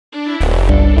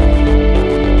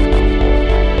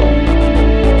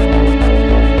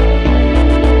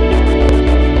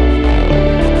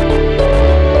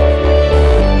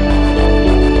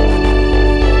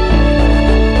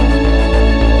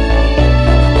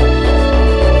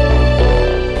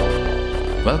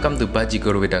welcome to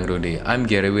Bajigur Wedang Ronde. I'm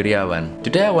Gary Wiryawan.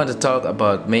 Today I want to talk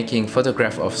about making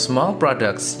photograph of small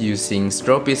products using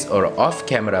Strobist or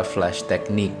off-camera flash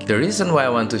technique. The reason why I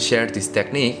want to share this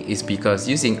technique is because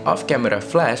using off-camera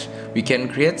flash, we can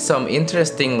create some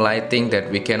interesting lighting that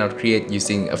we cannot create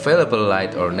using available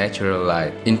light or natural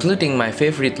light, including my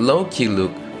favorite low-key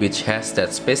look, which has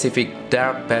that specific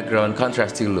dark background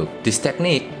contrasty look. This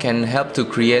technique can help to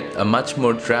create a much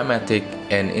more dramatic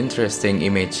and interesting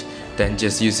image than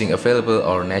just using available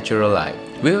or natural light.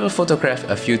 We will photograph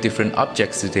a few different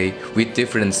objects today with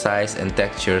different size and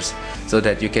textures so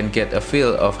that you can get a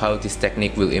feel of how this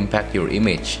technique will impact your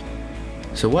image.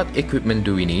 So what equipment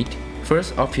do we need?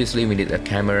 First, obviously we need a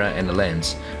camera and a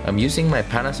lens. I'm using my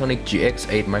Panasonic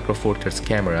GX8 Micro Four Thirds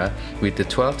camera with the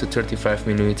 12 to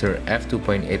 35mm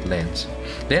f2.8 lens.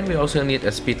 Then we also need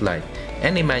a speed light.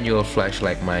 Any manual flash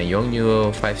like my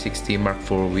YongNuo Y560 Mark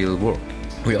IV will work.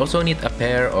 We also need a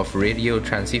pair of radio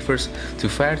transceivers to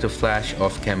fire the flash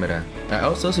off camera. I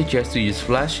also suggest to use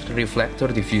flash reflector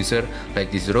diffuser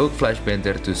like this Rogue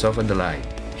Flashbender to soften the light.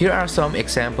 Here are some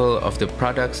examples of the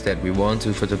products that we want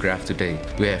to photograph today.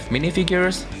 We have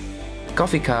minifigures,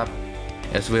 coffee cup,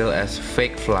 as well as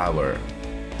fake flower.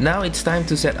 Now it's time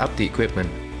to set up the equipment.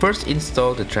 First,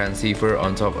 install the transceiver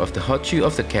on top of the hot shoe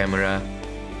of the camera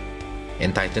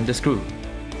and tighten the screw.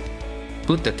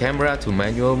 Put the camera to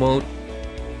manual mode.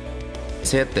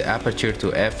 Set the aperture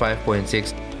to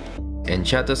f5.6 and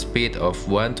shutter speed of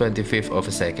 1/25 of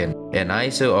a second and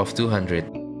ISO of 200.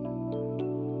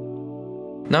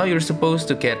 Now you're supposed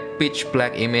to get pitch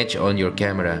black image on your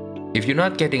camera. If you're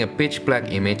not getting a pitch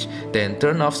black image, then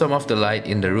turn off some of the light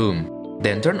in the room.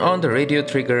 Then turn on the radio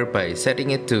trigger by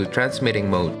setting it to transmitting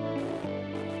mode.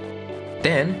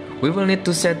 Then we will need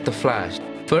to set the flash.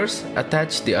 First,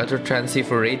 attach the other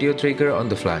transceiver radio trigger on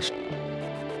the flash.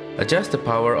 Adjust the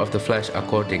power of the flash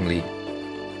accordingly.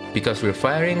 Because we're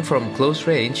firing from close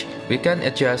range, we can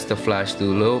adjust the flash to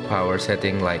low power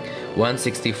setting like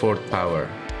 1/64th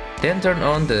power. Then turn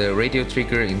on the radio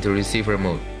trigger into receiver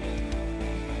mode.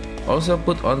 Also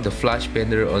put on the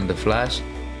Flashbender on the flash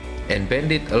and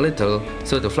bend it a little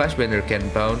so the Flashbender can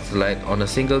bounce the light on a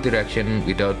single direction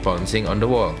without bouncing on the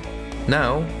wall.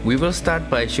 Now, we will start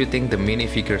by shooting the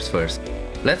minifigures first.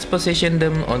 Let's position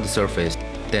them on the surface.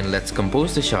 Then let's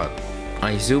compose the shot.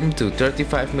 I zoom to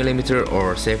 35mm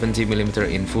or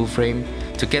 70mm in full frame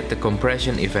to get the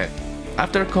compression effect.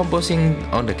 After composing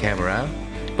on the camera,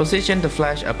 position the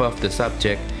flash above the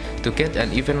subject to get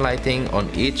an even lighting on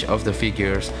each of the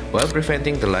figures while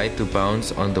preventing the light to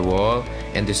bounce on the wall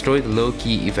and destroy the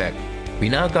low-key effect. We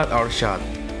now got our shot.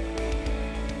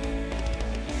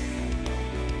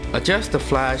 Adjust the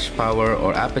flash power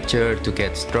or aperture to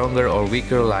get stronger or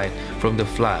weaker light from the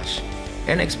flash,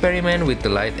 and experiment with the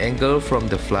light angle from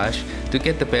the flash to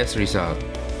get the best result.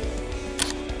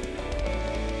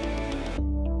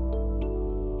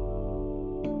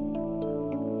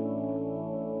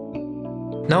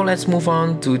 Now let's move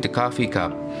on to the coffee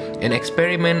cup and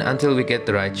experiment until we get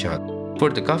the right shot. For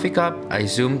the coffee cup, I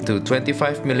zoom to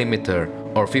 25mm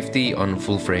or 50 on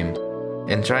full frame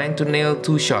and trying to nail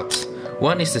two shots.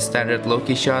 One is the standard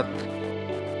low-key shot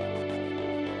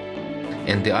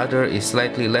and the other is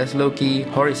slightly less low-key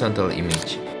horizontal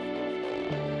image.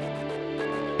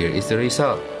 Here is the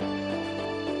result.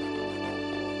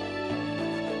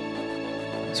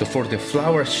 So for the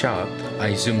flower shot,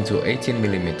 I zoom to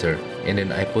 18mm and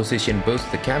then I position both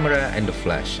the camera and the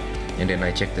flash. And then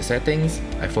I check the settings,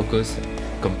 I focus,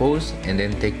 compose, and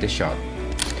then take the shot.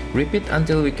 Repeat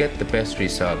until we get the best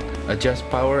result. Adjust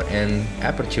power and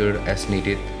aperture as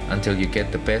needed until you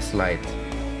get the best light.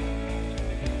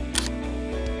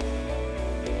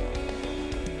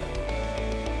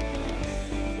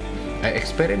 I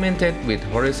experimented with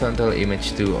horizontal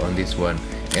image too on this one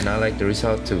and I like the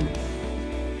result too.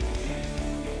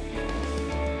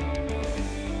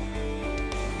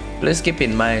 Please keep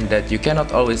in mind that you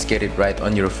cannot always get it right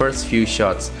on your first few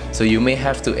shots, so you may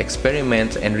have to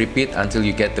experiment and repeat until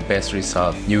you get the best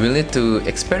result. You will need to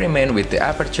experiment with the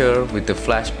aperture, with the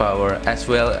flash power, as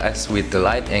well as with the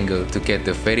light angle to get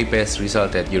the very best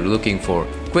result that you're looking for.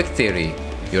 Quick theory: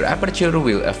 your aperture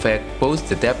will affect both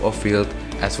the depth of field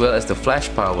as well as the flash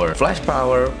power. Flash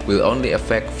power will only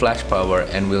affect flash power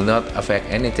and will not affect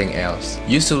anything else.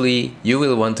 Usually, you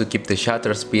will want to keep the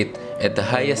shutter speed at the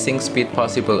highest sync speed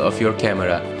possible of your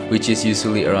camera, which is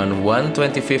usually around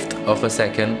 1/25th of a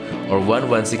second or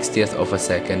 1/160th of a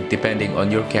second depending on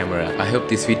your camera. I hope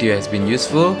this video has been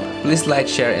useful. Please like,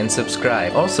 share and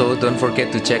subscribe. Also, don't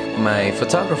forget to check my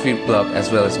photography blog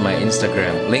as well as my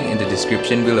Instagram. Link in the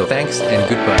description below. Thanks and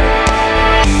goodbye.